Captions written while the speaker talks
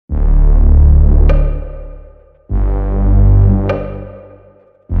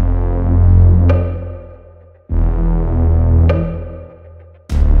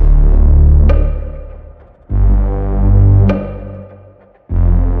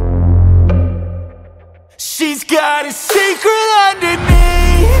She's got a secret underneath.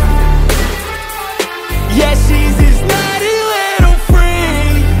 Yeah, she's this naughty little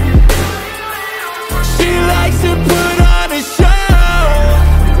freak. She likes to put on a show.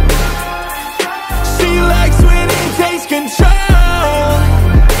 She likes when he takes control.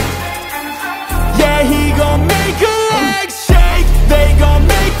 Yeah, he gon' make her legs shake. They gon'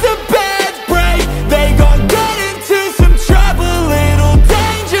 make the bed break. They gon' get into some trouble. Little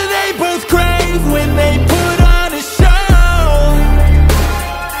danger they both crave when they put on a show.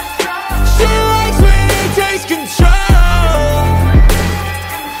 She likes when he takes control.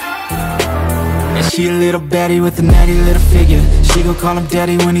 And she a little baddie with a natty little figure. She gon' call him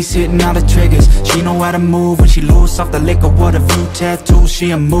daddy when he's hitting all the triggers. She know how to move when she loose off the liquor. What a view tattoo,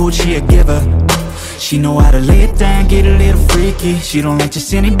 she a mood, she a giver. She know how to lay it down, get a little freaky. She don't like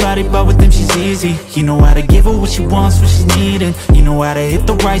just anybody, but with them she's easy. You know how to give her what she wants, what she's needing. You know how to hit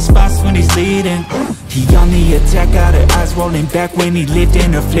the right spots when he's leading. He on the attack, got her eyes rolling back when he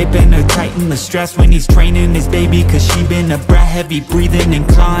lifting her, flipping her, tighten the stress when he's training his baby. Cause she been a brat, heavy breathing and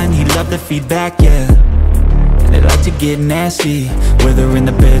clawing. He love the feedback, yeah. And they like to get nasty, whether in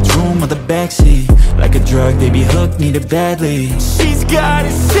the bedroom or the backseat. Like a drug, they be hooked, need it badly. She's got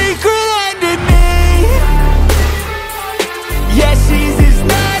a secret underneath. Yeah, she's this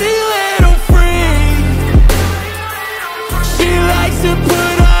naughty little freak. She likes to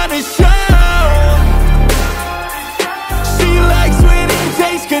put on a show. She likes when he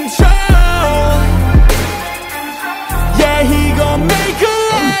takes control. Yeah, he gon' make her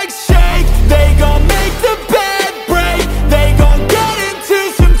legs shake. They gon' make the bed break. They gon' get into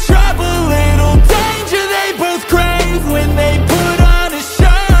some trouble. Little danger they both crave when they put on a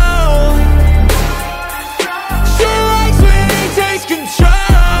show. She likes when he takes control.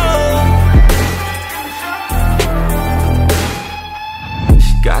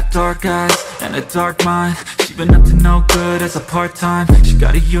 She got dark eyes and a dark mind. She been up to no good as a part-time. She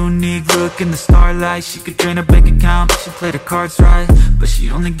got a unique look in the starlight. She could drain her bank account, she played her cards right. But she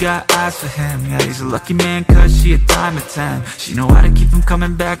only got eyes for him. Yeah, he's a lucky man cause she a dime at 10. She know how to keep him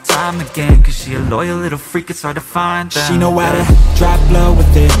coming back time again. Cause she a loyal little freak, it's hard to find them. She know how to drop low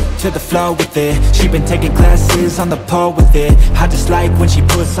with it, to the flow with it. She been taking classes on the pole with it. I just like when she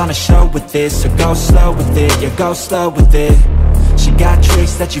puts on a show with this. So go slow with it, yeah, go slow with it. She got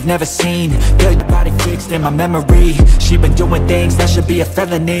tricks that you've never seen. Got your body fixed in my memory. She been doing things that should be a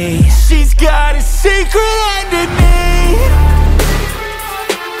felony. She's got a secret underneath.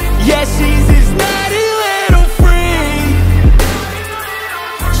 Yeah, she's this naughty little freak.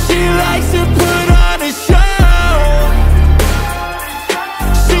 She likes to put